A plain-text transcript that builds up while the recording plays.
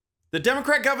The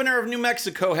Democrat governor of New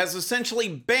Mexico has essentially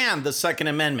banned the Second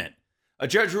Amendment. A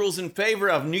judge rules in favor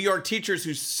of New York teachers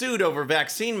who sued over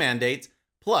vaccine mandates.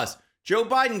 Plus, Joe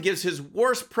Biden gives his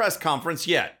worst press conference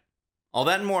yet. All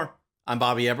that and more. I'm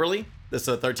Bobby Eberle. This is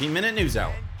a 13-minute news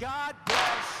hour. And God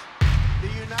bless the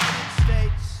United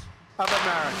States of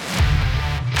America.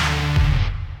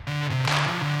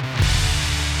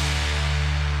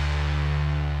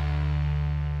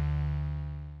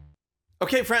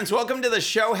 Okay, friends, welcome to the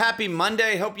show. Happy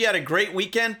Monday. Hope you had a great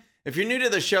weekend. If you're new to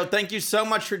the show, thank you so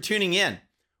much for tuning in.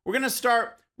 We're going to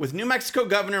start with New Mexico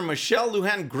Governor Michelle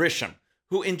Lujan Grisham,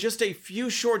 who in just a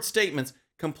few short statements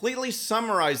completely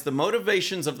summarized the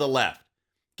motivations of the left.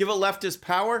 Give a leftist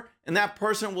power, and that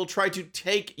person will try to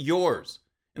take yours.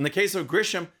 In the case of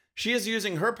Grisham, she is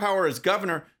using her power as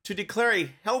governor to declare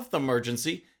a health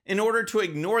emergency in order to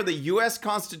ignore the U.S.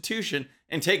 Constitution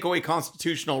and take away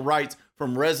constitutional rights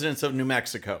from residents of New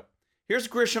Mexico. Here's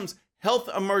Grisham's health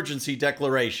emergency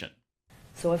declaration.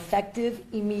 So effective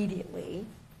immediately,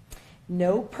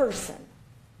 no person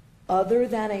other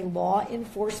than a law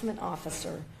enforcement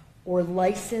officer or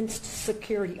licensed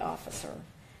security officer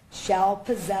shall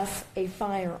possess a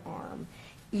firearm,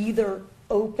 either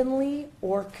openly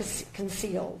or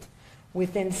concealed,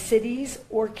 within cities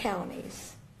or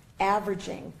counties,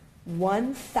 averaging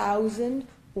 1,000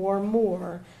 or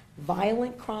more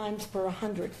violent crimes per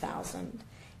 100,000,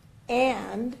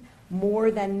 and more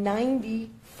than 90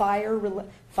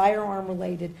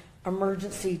 firearm-related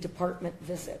emergency department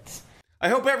visits. I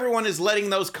hope everyone is letting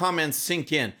those comments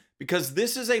sink in, because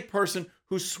this is a person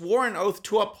who swore an oath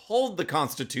to uphold the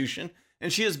Constitution,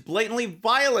 and she is blatantly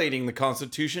violating the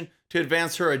Constitution to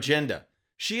advance her agenda.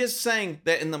 She is saying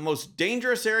that in the most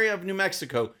dangerous area of New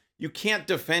Mexico, you can't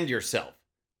defend yourself.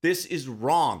 This is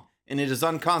wrong, and it is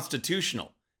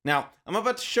unconstitutional. Now, I'm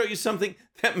about to show you something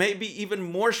that may be even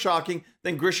more shocking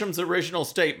than Grisham's original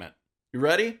statement. You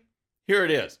ready? Here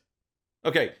it is.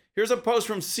 Okay, here's a post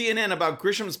from CNN about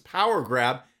Grisham's power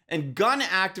grab, and gun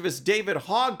activist David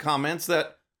Hogg comments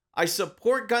that, "I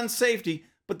support gun safety,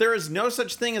 but there is no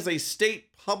such thing as a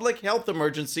state public health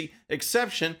emergency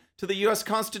exception to the U.S.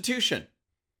 Constitution."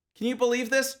 Can you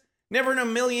believe this? Never in a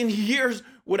million years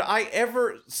would I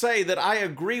ever say that I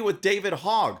agree with David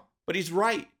Hogg, but he's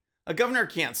right. A governor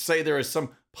can't say there is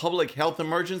some public health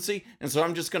emergency, and so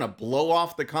I'm just going to blow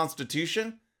off the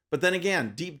Constitution. But then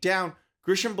again, deep down,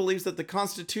 Grisham believes that the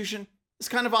Constitution is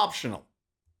kind of optional.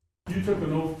 You took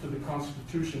an oath to the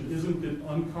Constitution. Isn't it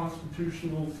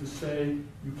unconstitutional to say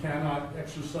you cannot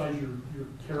exercise your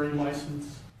carry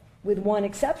license? With one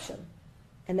exception,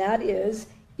 and that is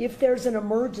if there's an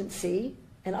emergency,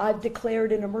 and I've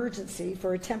declared an emergency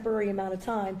for a temporary amount of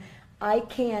time, I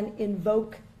can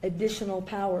invoke additional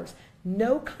powers.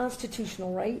 No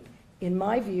constitutional right, in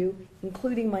my view,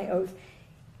 including my oath,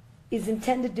 is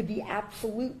intended to be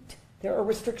absolute. There are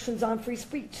restrictions on free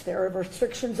speech. There are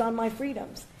restrictions on my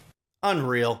freedoms.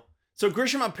 Unreal. So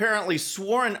Grisham apparently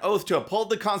swore an oath to uphold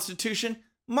the Constitution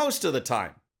most of the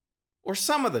time. Or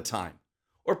some of the time.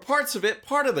 Or parts of it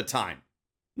part of the time.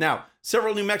 Now,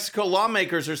 several New Mexico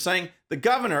lawmakers are saying the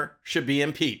governor should be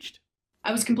impeached.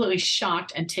 I was completely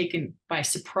shocked and taken by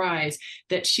surprise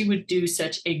that she would do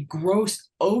such a gross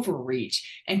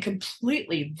overreach and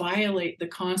completely violate the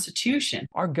Constitution.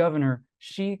 Our governor,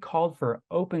 she called for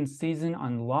open season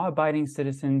on law-abiding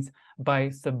citizens by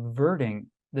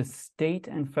subverting the state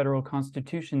and federal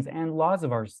constitutions and laws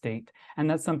of our state, and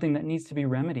that's something that needs to be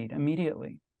remedied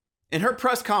immediately. In her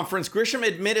press conference, Grisham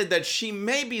admitted that she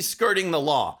may be skirting the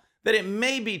law, that it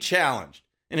may be challenged.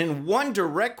 And in one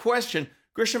direct question,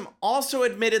 Grisham also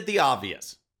admitted the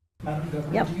obvious. Madam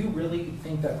Governor, do you really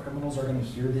think that criminals are going to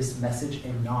hear this message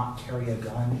and not carry a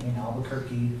gun in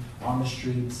Albuquerque on the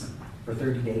streets for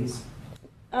 30 days?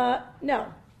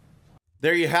 No.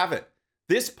 There you have it.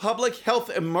 This public health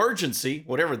emergency,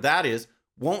 whatever that is,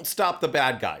 won't stop the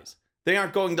bad guys. They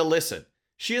aren't going to listen.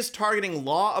 She is targeting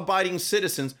law-abiding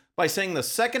citizens by saying the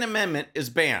Second Amendment is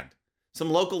banned. Some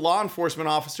local law enforcement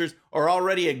officers are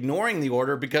already ignoring the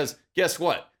order because, guess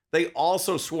what? They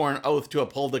also swore an oath to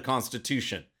uphold the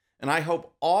Constitution. And I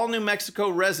hope all New Mexico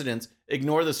residents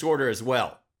ignore this order as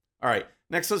well. All right,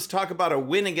 next let's talk about a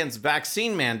win against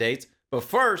vaccine mandates. But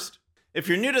first, if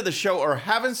you're new to the show or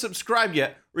haven't subscribed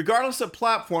yet, regardless of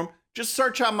platform, just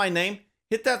search out my name,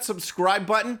 hit that subscribe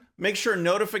button, make sure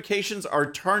notifications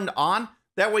are turned on.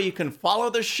 That way you can follow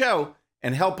the show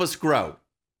and help us grow.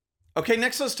 Okay,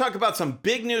 next let's talk about some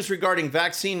big news regarding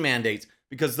vaccine mandates,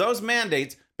 because those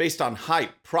mandates, based on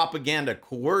hype, propaganda,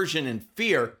 coercion, and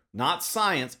fear, not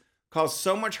science, cause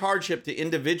so much hardship to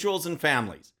individuals and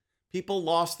families. People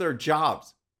lost their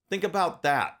jobs. Think about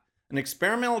that. an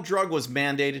experimental drug was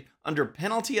mandated under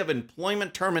penalty of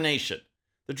employment termination.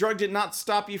 The drug did not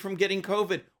stop you from getting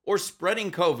COVID or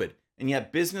spreading COVID, and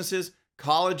yet businesses,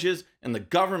 colleges, and the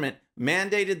government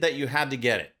mandated that you had to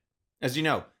get it. As you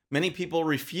know, many people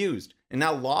refused, and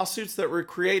now lawsuits that were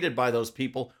created by those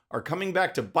people are coming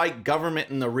back to bite government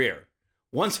in the rear.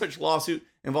 One such lawsuit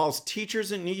involves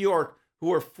teachers in New York who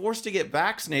were forced to get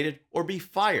vaccinated or be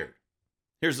fired.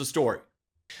 Here's the story.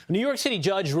 A New York City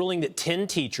judge ruling that 10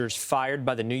 teachers fired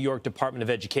by the New York Department of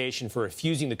Education for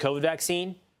refusing the COVID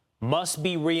vaccine must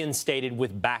be reinstated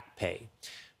with back pay.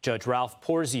 Judge Ralph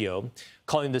Porzio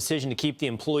calling the decision to keep the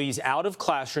employees out of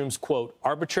classrooms, quote,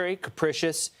 arbitrary,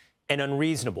 capricious, and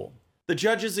unreasonable. The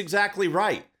judge is exactly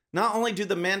right. Not only do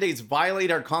the mandates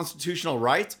violate our constitutional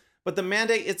rights, but the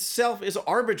mandate itself is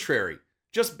arbitrary,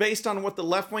 just based on what the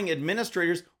left-wing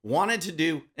administrators wanted to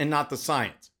do and not the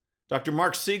science. Dr.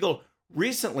 Mark Siegel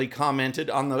recently commented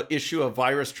on the issue of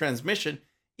virus transmission,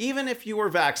 even if you were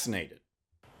vaccinated.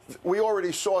 We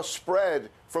already saw spread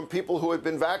from people who had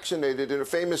been vaccinated in a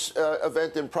famous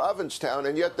event in Provincetown,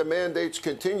 and yet the mandates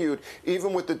continued,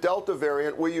 even with the Delta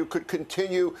variant, where you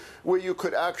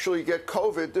could actually get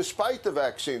COVID despite the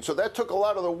vaccine. So that took a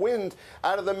lot of the wind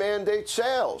out of the mandate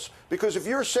sails. Because if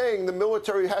you're saying the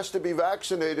military has to be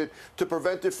vaccinated to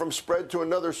prevent it from spread to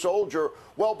another soldier,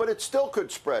 well, but it still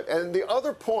could spread. And the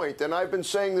other point, and I've been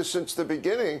saying this since the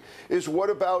beginning, is what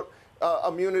about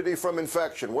immunity from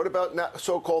infection? What about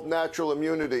so-called natural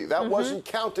immunity? That wasn't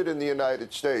counted in the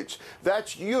United States.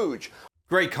 That's huge.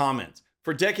 Great comments.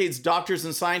 For decades, doctors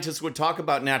and scientists would talk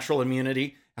about natural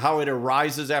immunity, how it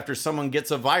arises after someone gets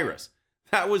a virus.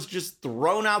 That was just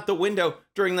thrown out the window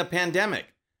during the pandemic.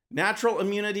 Natural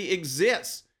immunity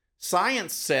exists.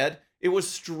 Science said it was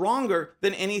stronger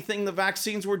than anything the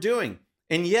vaccines were doing.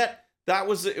 And yet, it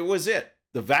was it.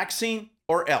 The vaccine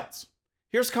or else.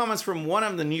 Here's comments from one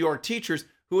of the New York teachers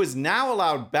who is now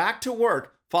allowed back to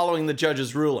work following the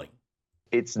judge's ruling.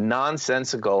 It's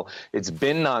nonsensical. It's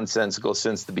been nonsensical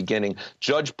since the beginning.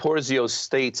 Judge Porzio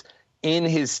states in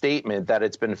his statement that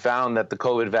it's been found that the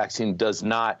COVID vaccine does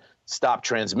not stop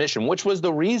transmission, which was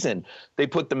the reason they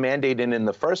put the mandate in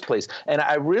the first place. And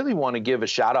I really want to give a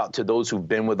shout out to those who've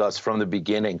been with us from the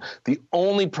beginning. The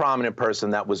only prominent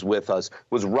person that was with us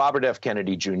was Robert F.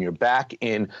 Kennedy Jr. back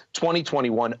in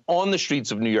 2021 on the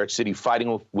streets of New York City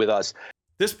fighting with us.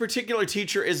 This particular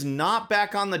teacher is not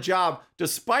back on the job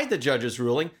despite the judge's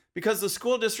ruling because the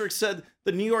school district said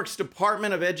the New York's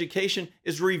Department of Education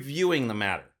is reviewing the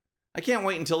matter. I can't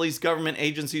wait until these government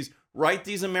agencies write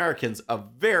these Americans a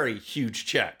very huge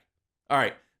check. All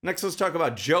right, next let's talk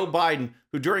about Joe Biden,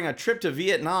 who during a trip to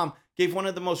Vietnam gave one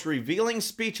of the most revealing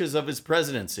speeches of his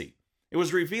presidency. It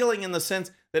was revealing in the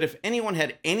sense that if anyone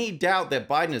had any doubt that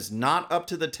Biden is not up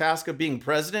to the task of being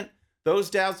president, those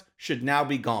doubts should now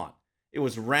be gone. It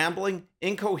was rambling,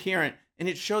 incoherent, and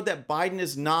it showed that Biden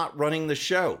is not running the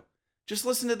show. Just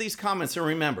listen to these comments and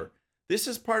remember, this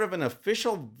is part of an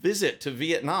official visit to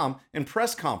Vietnam and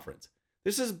press conference.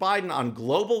 This is Biden on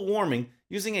global warming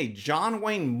using a John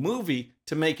Wayne movie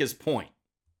to make his point.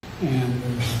 And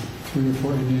there's 3 or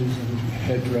 4 Indians in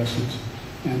headdresses,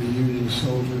 and the Union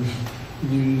soldiers.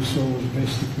 The Union soldiers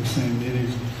basically saying, the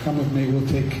Indians, come with me, we'll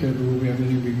take care of the rule,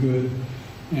 everything will be good.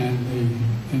 And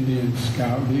the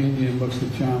Indian looks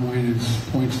at John Wayne and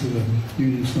points to the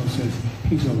Union soldier and says,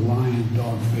 he's a lion,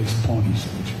 dog-faced pony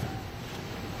soldier.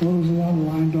 Well, there's a lot of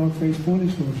lion, dog-faced pony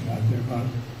soldiers out there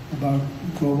about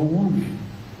global warming.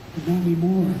 But not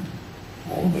anymore.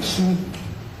 All of a sudden,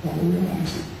 we're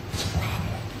realizing it's a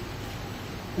problem.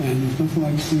 And there's nothing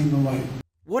like seeing the light.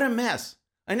 What a mess.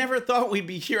 I never thought we'd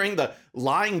be hearing the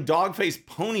lying dog-faced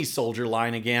pony soldier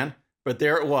line again, but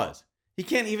there it was. He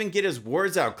can't even get his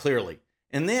words out clearly.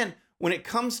 And then, when it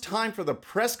comes time for the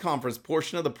press conference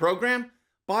portion of the program,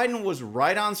 Biden was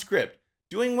right on script,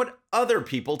 doing what other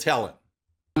people tell him.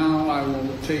 Now I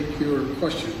will take your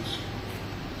questions.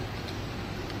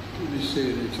 Let me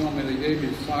see, they told me they gave me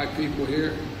 5 people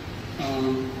here.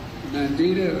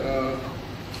 Mandita of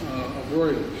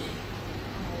Reuters.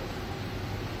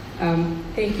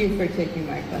 Thank you for taking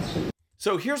my question.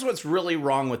 So here's what's really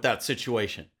wrong with that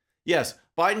situation. Yes,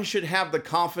 Biden should have the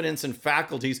confidence and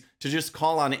faculties to just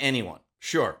call on anyone,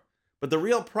 sure. But the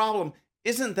real problem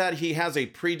isn't that he has a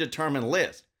predetermined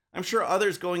list. I'm sure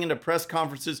others going into press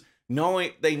conferences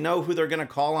they know who they're going to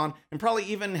call on and probably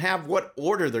even have what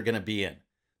order they're going to be in.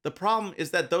 The problem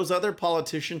is that those other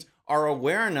politicians are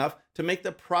aware enough to make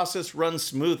the process run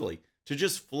smoothly, to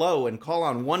just flow and call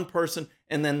on one person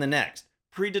and then the next,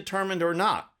 predetermined or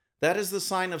not. That is the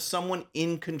sign of someone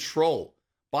in control.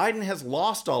 Biden has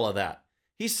lost all of that.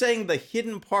 He's saying the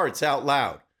hidden parts out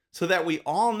loud. so that we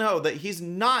all know that he's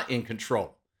not in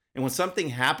control. And when something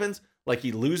happens, like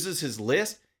he loses his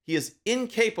list, he is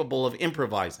incapable of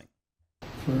improvising.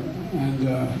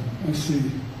 Let's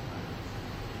see.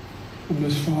 I'll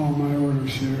just follow my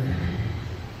orders here.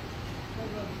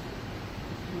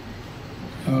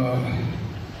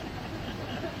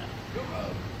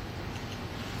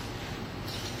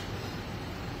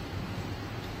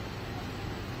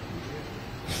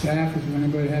 Staff, does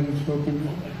anybody haven't spoken?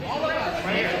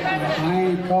 I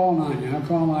ain't calling on you. I'm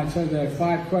calling. I said I have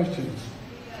 5 questions.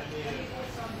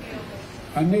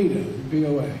 Anita,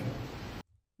 BOA.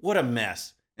 What a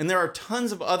mess. And there are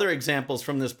tons of other examples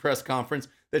from this press conference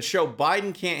that show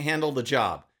Biden can't handle the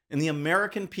job, and the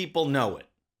American people know it.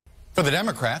 For the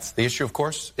Democrats, the issue, of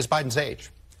course, is Biden's age.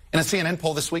 In a CNN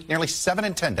poll this week, nearly 7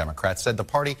 in 10 Democrats said the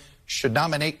party should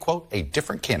nominate, quote, a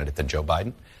different candidate than Joe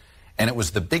Biden. And it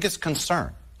was the biggest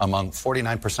concern among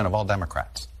 49% of all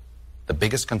Democrats. The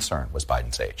biggest concern was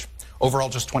Biden's age. Overall,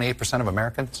 just 28% of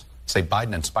Americans say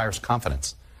Biden inspires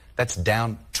confidence. That's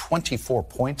down 24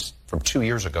 points from 2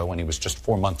 years ago when he was just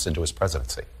 4 months into his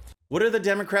presidency. What are the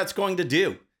Democrats going to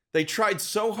do? They tried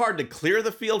so hard to clear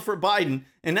the field for Biden,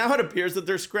 and now it appears that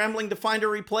they're scrambling to find a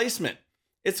replacement.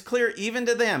 It's clear even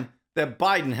to them that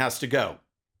Biden has to go.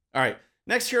 All right,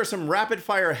 next here are some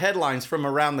rapid-fire headlines from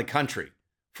around the country.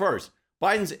 First,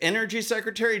 Biden's Energy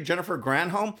Secretary, Jennifer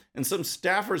Granholm, and some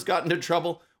staffers got into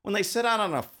trouble when they set out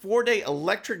on a 4-day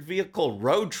electric vehicle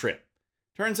road trip.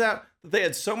 Turns out that they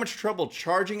had so much trouble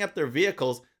charging up their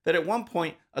vehicles that at one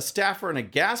point, a staffer in a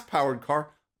gas-powered car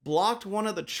blocked one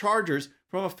of the chargers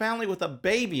from a family with a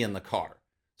baby in the car,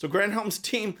 so Granholm's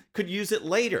team could use it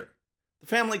later. The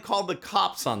family called the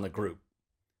cops on the group.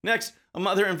 Next, a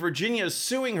mother in Virginia is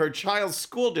suing her child's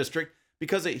school district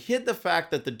because it hid the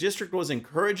fact that the district was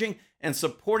encouraging and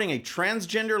supporting a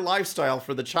transgender lifestyle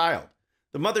for the child.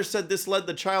 The mother said this led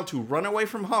the child to run away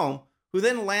from home, who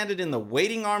then landed in the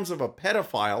waiting arms of a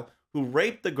pedophile who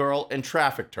raped the girl and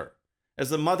trafficked her. As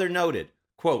the mother noted,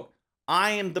 quote,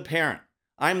 "I am the parent.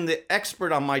 I'm the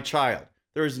expert on my child.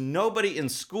 There is nobody in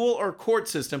school or court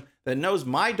system that knows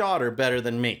my daughter better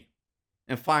than me."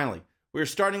 And finally, we are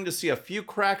starting to see a few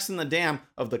cracks in the dam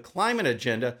of the climate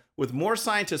agenda, with more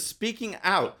scientists speaking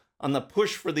out on the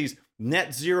push for these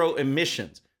net zero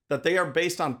emissions, that they are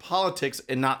based on politics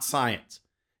and not science.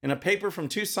 In a paper from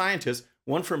 2 scientists,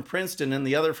 one from Princeton and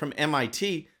the other from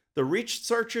MIT, the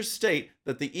researchers state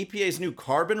that the EPA's new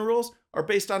carbon rules are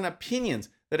based on opinions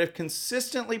that have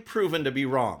consistently proven to be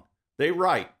wrong. They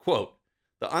write, quote,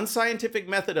 "The unscientific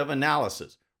method of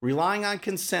analysis, relying on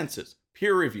consensus,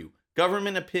 peer review,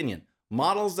 government opinion,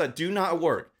 models that do not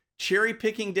work,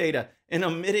 cherry-picking data, and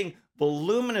omitting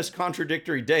voluminous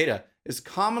contradictory data is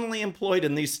commonly employed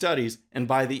in these studies and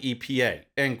by the EPA,"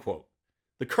 end quote.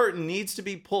 The curtain needs to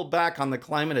be pulled back on the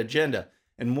climate agenda,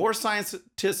 and more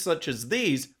scientists such as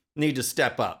these need to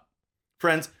step up.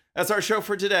 Friends, that's our show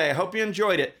for today. I hope you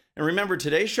enjoyed it. And remember,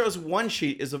 today's show's one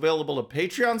sheet is available to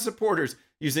Patreon supporters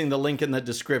using the link in the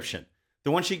description.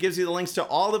 The one sheet gives you the links to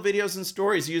all the videos and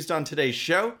stories used on today's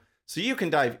show, so you can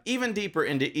dive even deeper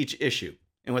into each issue.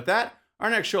 And with that, our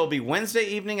next show will be Wednesday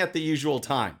evening at the usual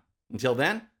time. Until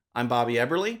then, I'm Bobby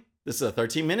Eberle. This is a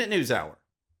 13-minute news hour.